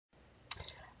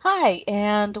Hi,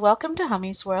 and welcome to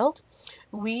Hummy's World.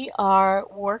 We are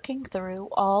working through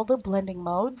all the blending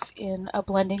modes in a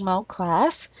blending mode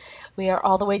class. We are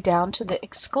all the way down to the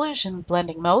exclusion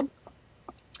blending mode.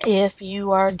 If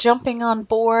you are jumping on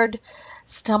board,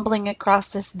 stumbling across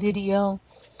this video,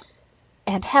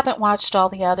 and haven't watched all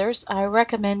the others, I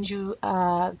recommend you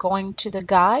going to the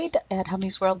guide at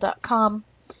hummysworld.com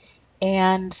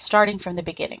and starting from the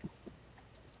beginning.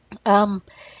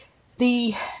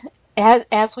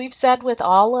 As we've said with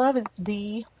all of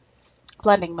the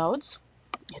blending modes,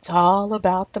 it's all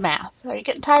about the math. Are you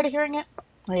getting tired of hearing it?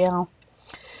 Well,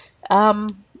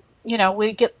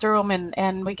 we get through them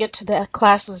and we get to the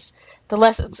classes, the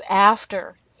lessons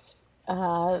after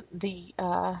where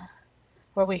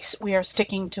we are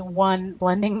sticking to one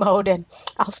blending mode, and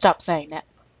I'll stop saying that.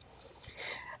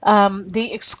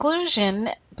 The exclusion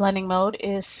blending mode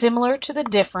is similar to the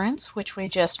difference, which we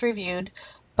just reviewed,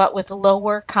 but with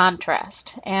lower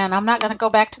contrast. And I'm not going to go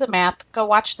back to the math. Go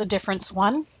watch the difference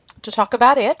one to talk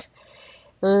about it.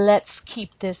 Let's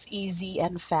keep this easy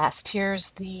and fast.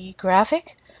 Here's the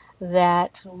graphic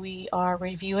that we are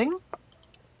reviewing.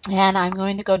 And I'm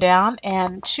going to go down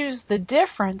and choose the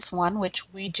difference one,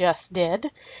 which we just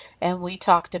did and we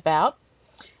talked about,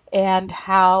 and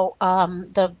how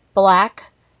the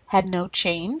black had no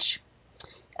change,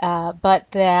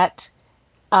 but that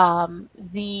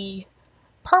the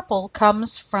purple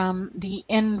comes from the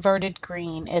inverted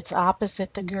green. It's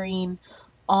opposite the green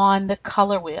on the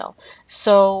color wheel.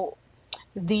 So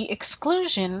the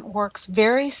exclusion works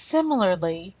very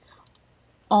similarly,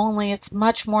 only it's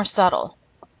much more subtle.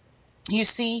 You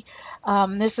see,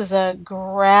 this is a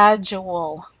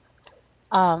gradual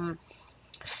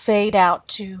fade out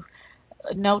to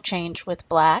no change with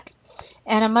black,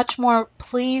 and a much more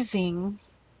pleasing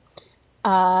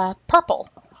purple.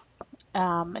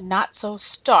 Not so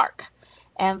stark.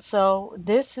 And so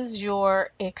this is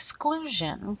your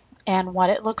exclusion and what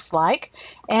it looks like.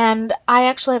 And I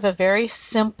actually have a very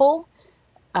simple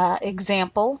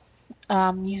example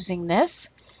using this.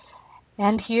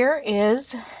 And here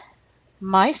is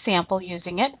my sample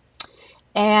using it.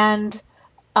 And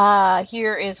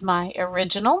here is my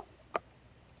original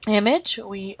image.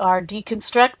 We are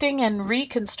deconstructing and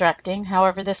reconstructing.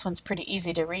 However, this one's pretty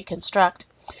easy to reconstruct.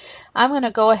 I'm going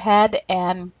to go ahead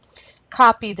and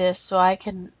copy this so I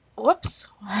can,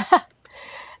 whoops,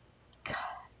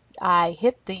 I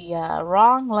hit the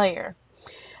wrong layer,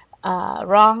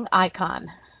 wrong icon.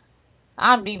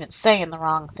 I'm even saying the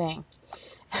wrong thing.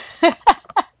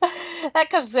 That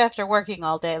comes after working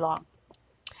all day long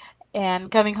and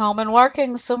coming home and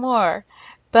working some more.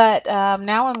 But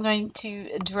now I'm going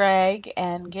to drag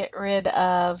and get rid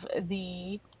of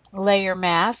the layer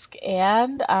mask,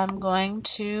 and I'm going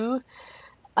to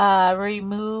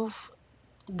remove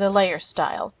the layer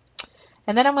style.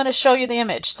 And then I'm going to show you the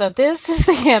image. So this is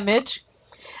the image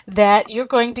that you're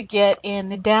going to get in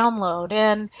the download.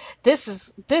 And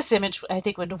this image I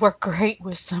think would work great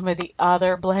with some of the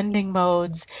other blending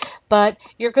modes, but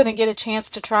you're going to get a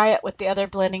chance to try it with the other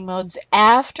blending modes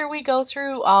after we go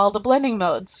through all the blending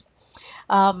modes.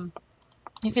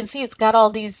 You can see it's got all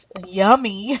these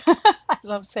yummy, I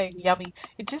love saying yummy,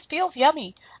 it just feels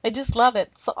yummy. I just love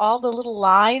it. So all the little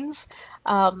lines,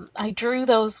 I drew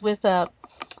those with a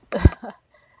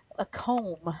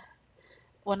comb,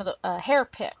 one of the hair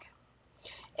pick.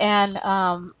 And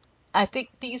I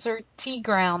think these are tea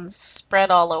grounds spread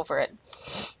all over it.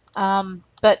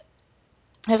 But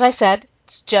as I said,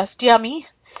 it's just yummy.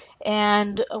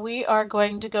 And we are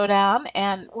going to go down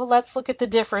and, well, let's look at the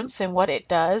difference in what it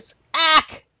does.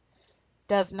 Ack!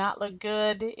 Does not look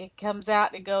good. It comes out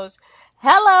and it goes,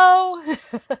 hello!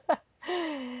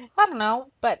 I don't know,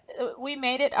 but we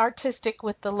made it artistic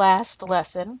with the last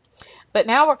lesson. But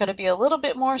now we're going to be a little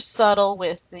bit more subtle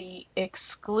with the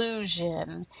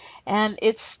exclusion. And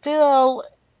it still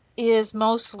is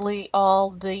mostly all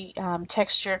the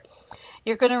texture.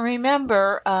 You're going to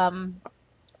remember,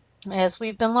 as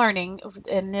we've been learning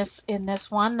in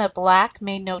this one, the black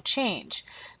made no change.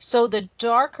 So the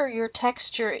darker your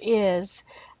texture is,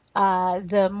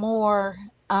 the more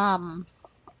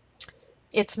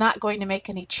it's not going to make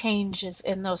any changes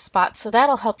in those spots. So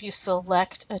that'll help you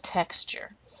select a texture.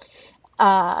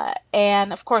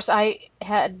 And of course I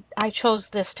chose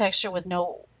this texture with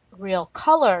no real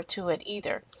color to it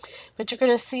either. But you're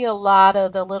going to see a lot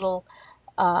of the little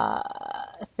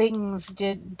things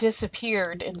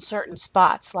disappeared in certain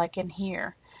spots, like in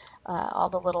here, all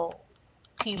the little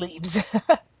tea leaves,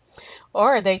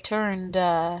 or they turned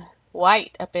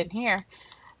white up in here,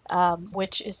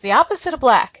 which is the opposite of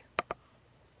black.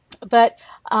 But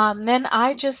then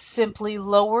I just simply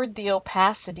lowered the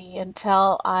opacity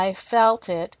until I felt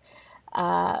it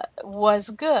was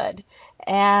good.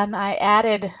 And I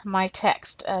added my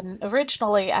text. And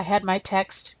originally I had my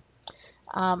text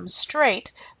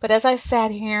straight, but as I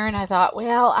sat here and I thought,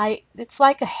 well, it's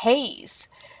like a haze,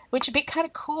 which would be kind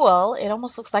of cool. It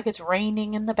almost looks like it's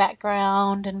raining in the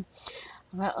background, and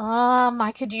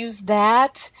I could use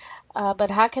that, but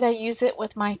how could I use it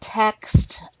with my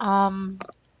text?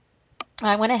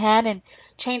 I went ahead and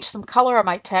changed some color on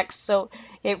my text so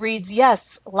it reads,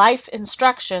 yes, life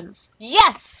instructions.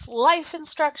 Yes, life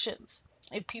instructions.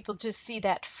 If people just see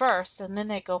that first and then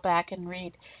they go back and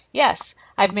read, yes,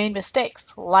 I've made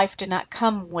mistakes. Life did not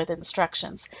come with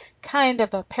instructions. Kind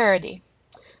of a parody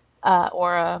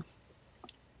or a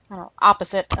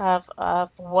opposite of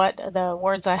what the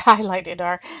words I highlighted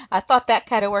are. I thought that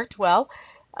kind of worked well.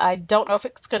 I don't know if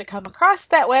it's going to come across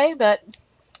that way, but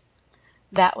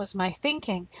that was my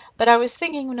thinking. But I was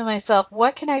thinking to myself,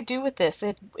 what can I do with this?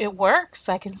 It works.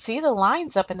 I can see the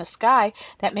lines up in the sky.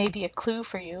 That may be a clue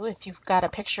for you. If you've got a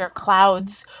picture of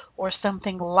clouds or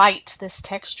something light, this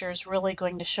texture is really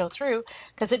going to show through,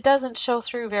 because it doesn't show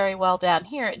through very well down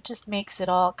here. It just makes it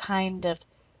all kind of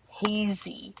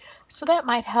hazy. So that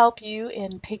might help you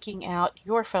in picking out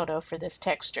your photo for this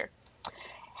texture.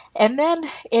 And then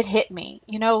it hit me,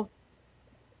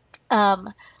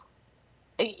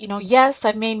 yes,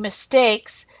 I've made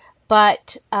mistakes,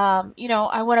 but,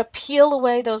 I want to peel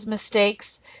away those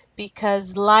mistakes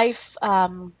because life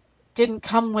didn't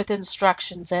come with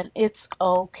instructions, and it's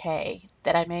okay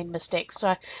that I made mistakes.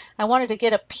 So I wanted to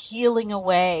get a peeling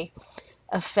away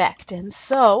effect. And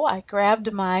so I grabbed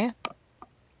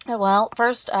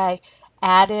first I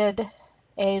added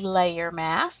a layer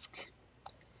mask,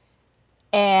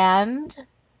 and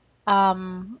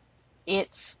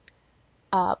it's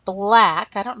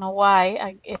black. I don't know why.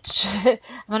 I'm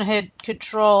going to hit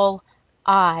Control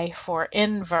I for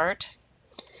invert.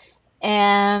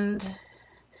 And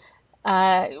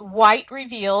white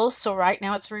reveals, so right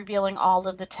now it's revealing all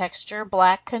of the texture.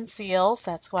 Black conceals,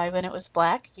 that's why when it was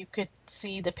black you could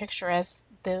see the picture as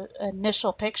the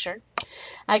initial picture.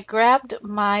 I grabbed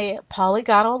my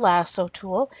polygonal lasso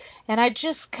tool and I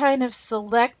just kind of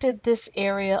selected this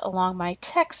area along my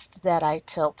text that I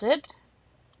tilted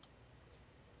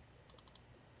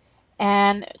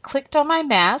and clicked on my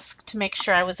mask to make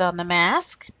sure I was on the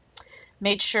mask.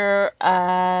 Made sure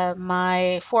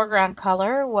my foreground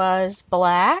color was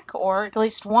black, or at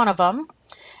least one of them,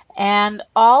 and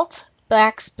Alt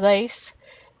backspace,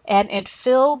 and it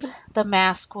filled the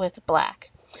mask with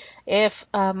black. If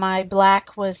my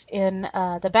black was in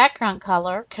the background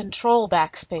color, Control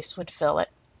backspace would fill it.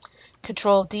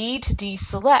 Control D to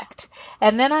deselect.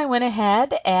 And then I went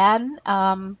ahead and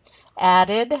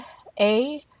added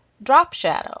a drop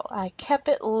shadow. I kept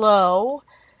it low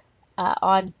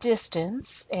on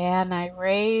distance, and I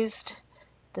raised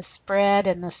the spread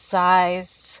and the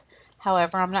size.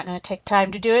 However, I'm not going to take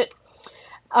time to do it.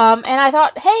 And I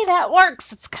thought, hey, that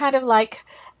works. It's kind of like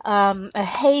a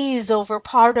haze over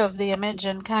part of the image,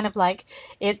 and kind of like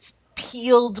it's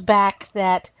peeled back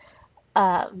that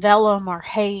vellum or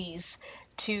haze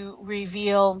to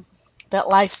reveal that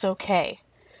life's okay.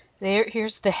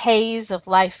 Here's the haze of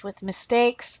life with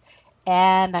mistakes,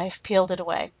 and I've peeled it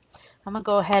away. I'm going to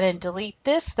go ahead and delete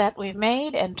this that we've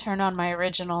made and turn on my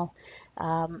original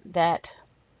that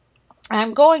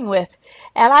I'm going with.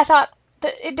 And I thought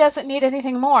that it doesn't need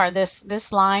anything more.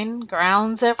 This line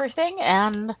grounds everything,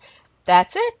 and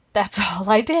that's it. That's all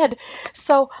I did.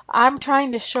 So I'm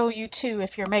trying to show you too,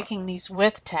 if you're making these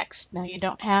with text. Now you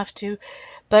don't have to,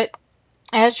 but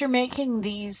as you're making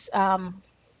these and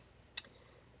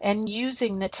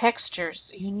using the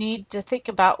textures, you need to think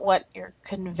about what you're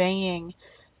conveying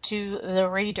to the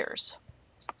readers.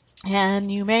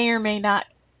 And you may or may not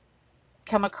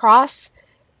come across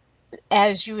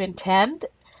as you intend.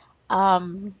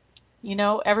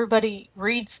 Everybody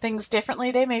reads things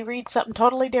differently. They may read something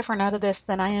totally different out of this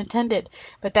than I intended,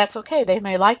 but that's okay. They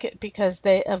may like it because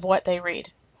of what they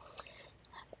read.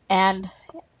 And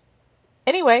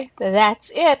anyway,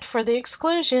 that's it for the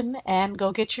exclusion, and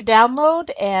go get your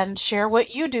download and share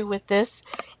what you do with this,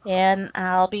 and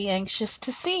I'll be anxious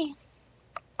to see.